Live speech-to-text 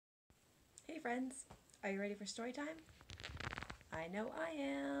friends, are you ready for story time? I know I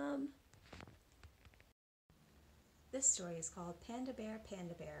am. This story is called Panda Bear,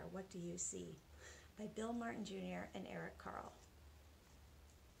 What Do You See? By Bill Martin Jr. and Eric Carle.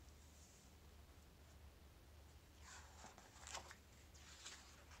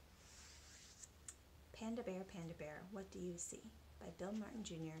 Panda Bear, What Do You See? By Bill Martin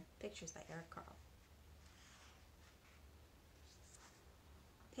Jr. Pictures by Eric Carle.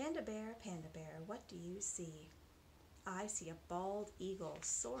 Panda Bear, what do you see? I see a bald eagle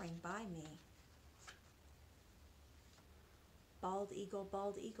soaring by me. Bald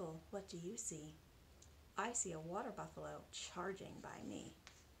eagle, what do you see? I see a water buffalo charging by me.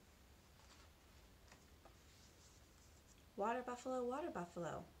 Water buffalo,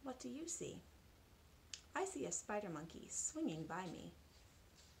 what do you see? I see a spider monkey swinging by me.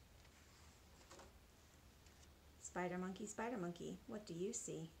 Spider monkey, what do you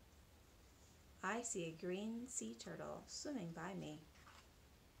see? I see a green sea turtle swimming by me.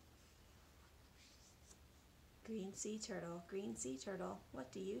 Green sea turtle,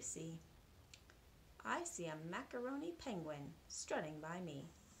 what do you see? I see a macaroni penguin strutting by me.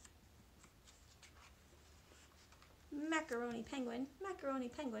 Macaroni penguin,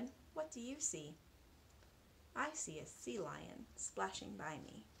 what do you see? I see a sea lion splashing by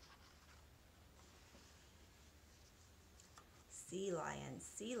me. Sea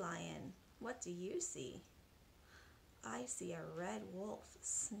lion, what do you see? I see a red wolf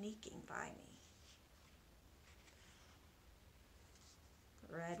sneaking by me.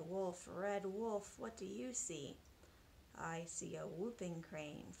 Red wolf, what do you see? I see a whooping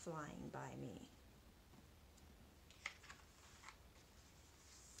crane flying by me.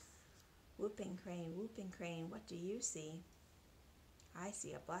 Whooping crane, what do you see? I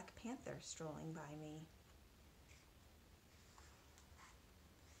see a black panther strolling by me.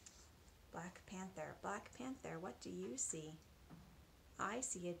 Black panther, what do you see? I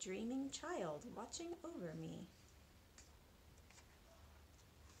see a dreaming child watching over me.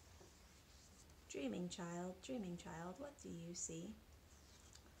 Dreaming child, what do you see?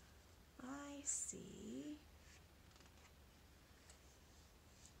 I see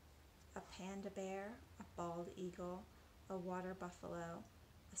a panda bear, a bald eagle, a water buffalo,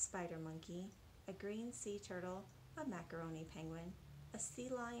 a spider monkey, a green sea turtle, a macaroni penguin, a sea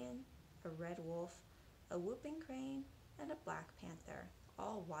lion, a red wolf, a whooping crane, and a black panther,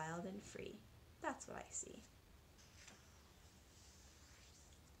 all wild and free. That's what I see.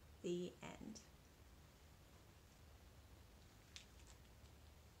 The end.